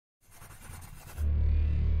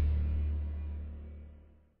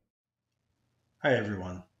Hi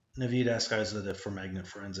everyone, Navid Asgharzadeh for Magnet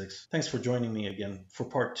Forensics. Thanks for joining me again for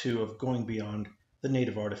part two of going beyond the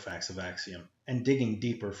native artifacts of Axiom and digging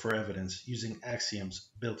deeper for evidence using Axiom's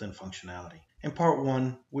built-in functionality. In part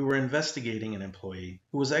one, we were investigating an employee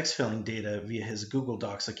who was exfilling data via his Google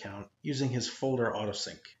Docs account using his folder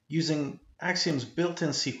autosync. Using Axiom's built-in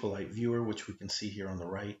SQLite viewer, which we can see here on the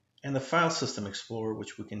right, and the File System Explorer,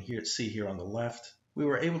 which we can see here on the left, we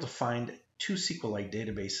were able to find two SQLite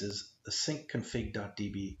databases, the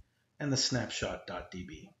syncconfig.db and the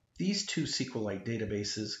snapshot.db. These two SQLite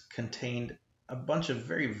databases contained a bunch of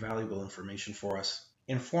very valuable information for us,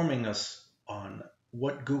 informing us on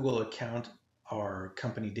what Google account our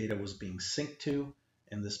company data was being synced to,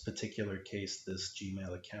 in this particular case, this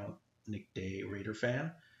Gmail account, Nick Day Raider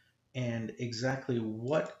fan, and exactly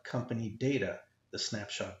what company data the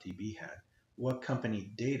snapshot DB had, what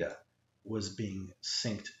company data was being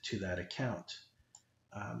synced to that account.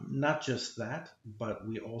 Not just that, but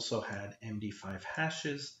we also had MD5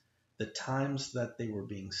 hashes, the times that they were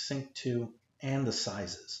being synced to, and the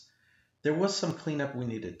sizes. There was some cleanup we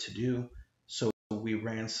needed to do, so we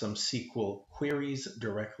ran some SQL queries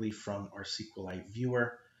directly from our SQLite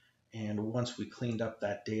viewer. And once we cleaned up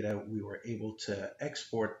that data, we were able to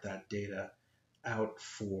export that data out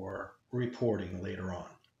for reporting later on.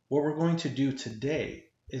 What we're going to do today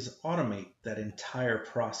is automate that entire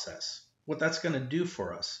process. What that's going to do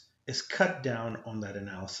for us is cut down on that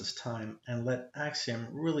analysis time and let Axiom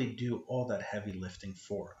really do all that heavy lifting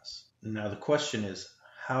for us. Now the question is,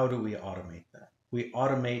 how do we automate that? We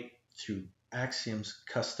automate through Axiom's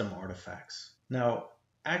custom artifacts. Now,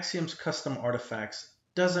 Axiom's custom artifacts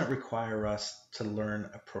doesn't require us to learn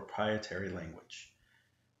a proprietary language.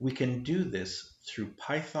 We can do this through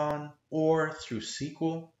Python or through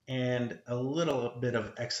SQL and a little bit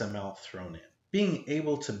of XML thrown in. Being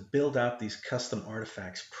able to build out these custom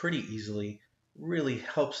artifacts pretty easily really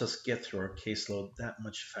helps us get through our caseload that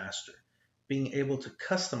much faster. Being able to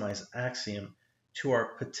customize Axiom to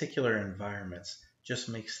our particular environments just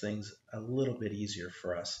makes things a little bit easier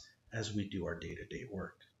for us as we do our day-to-day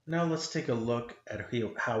work. Now let's take a look at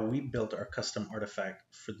how we built our custom artifact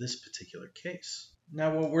for this particular case.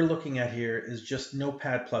 Now what we're looking at here is just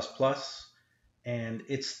Notepad++, and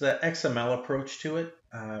it's the XML approach to it.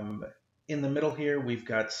 In the middle here, we've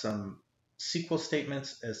got some SQL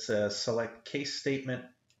statements. It's a select case statement.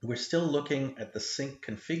 We're still looking at the sync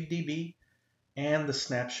config DB and the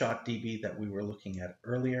snapshot DB that we were looking at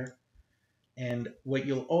earlier. And what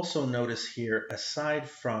you'll also notice here, aside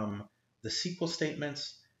from the SQL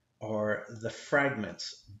statements, are the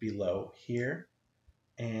fragments below here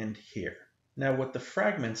and here. Now, what the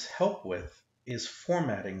fragments help with is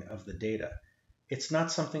formatting of the data. It's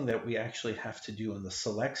not something that we actually have to do in the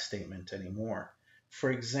select statement anymore.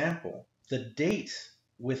 For example, the date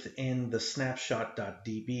within the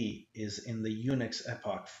snapshot.db is in the Unix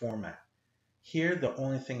epoch format. Here, the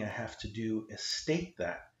only thing I have to do is state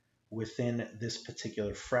that within this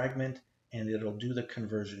particular fragment, and it'll do the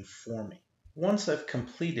conversion for me. Once I've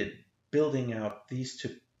completed building out these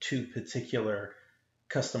two particular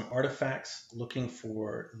custom artifacts, looking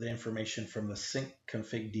for the information from the sync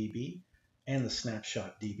config DB and the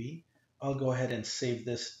snapshot DB, I'll go ahead and save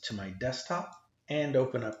this to my desktop and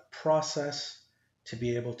open up Process to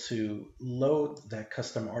be able to load that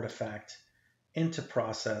custom artifact into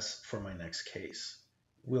Process for my next case.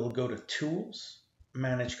 We'll go to Tools,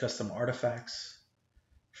 Manage Custom Artifacts.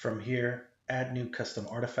 From here, Add New Custom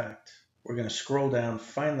Artifact. We're going to scroll down,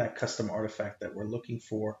 find that custom artifact that we're looking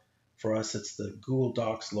for. For us, it's the Google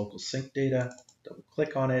Docs local sync data. Double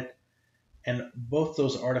click on it. And both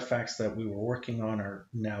those artifacts that we were working on are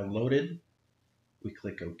now loaded. We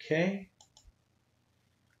click OK.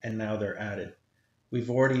 And now they're added. We've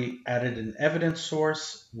already added an evidence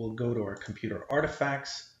source. We'll go to our computer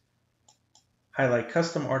artifacts, highlight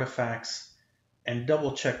custom artifacts, and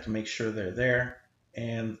double check to make sure they're there.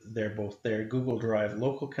 And they're both there. Google Drive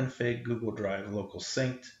local config, Google Drive local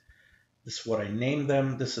synced. This is what I named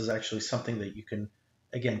them. This is actually something that you can,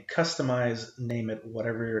 again, customize, name it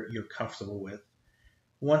whatever you're comfortable with.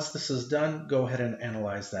 Once this is done, go ahead and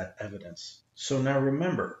analyze that evidence. So now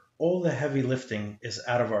remember, all the heavy lifting is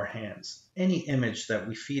out of our hands. Any image that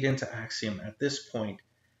we feed into Axiom at this point,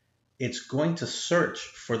 it's going to search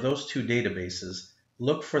for those two databases,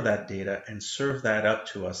 look for that data, and serve that up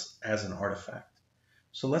to us as an artifact.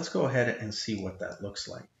 So let's go ahead and see what that looks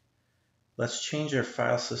like. Let's change our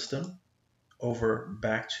file system over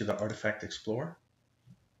back to the Artifact Explorer.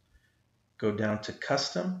 Go down to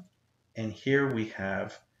Custom, and here we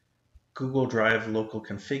have Google Drive local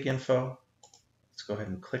config info. Let's go ahead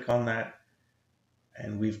and click on that.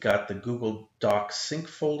 And we've got the Google Docs sync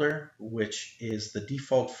folder, which is the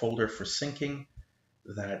default folder for syncing.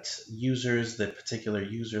 That users, the particular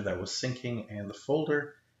user that was syncing, and the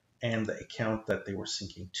folder, and the account that they were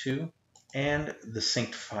syncing to, and the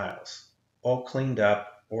synced files, all cleaned up,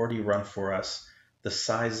 already run for us, the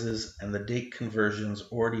sizes and the date conversions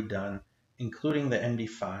already done, including the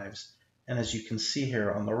MD5s. And as you can see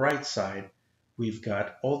here on the right side, we've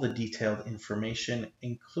got all the detailed information,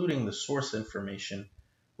 including the source information,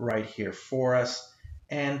 right here for us.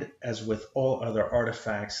 And as with all other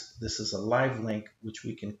artifacts, this is a live link which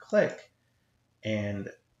we can click and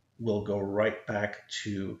we'll go right back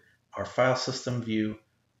to our file system view,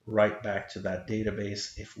 right back to that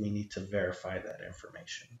database if we need to verify that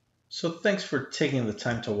information. So thanks for taking the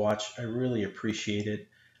time to watch. I really appreciate it.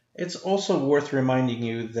 It's also worth reminding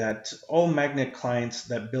you that all Magnet clients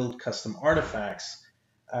that build custom artifacts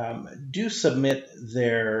do submit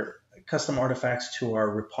their custom artifacts to our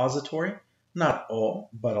repository. Not all,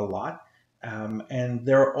 but a lot. And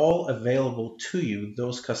they're all available to you,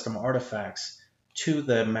 those custom artifacts, to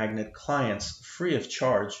the Magnet clients free of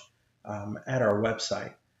charge at our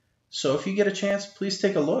website. So if you get a chance, please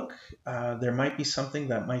take a look. There might be something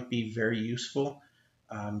that might be very useful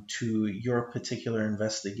to your particular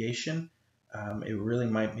investigation. It really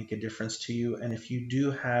might make a difference to you. And if you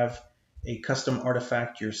do have a custom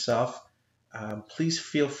artifact yourself, please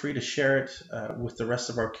feel free to share it with the rest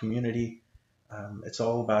of our community. It's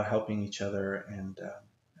all about helping each other and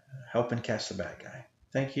helping catch the bad guy.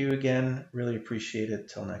 Thank you again. Really appreciate it.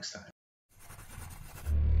 Till next time.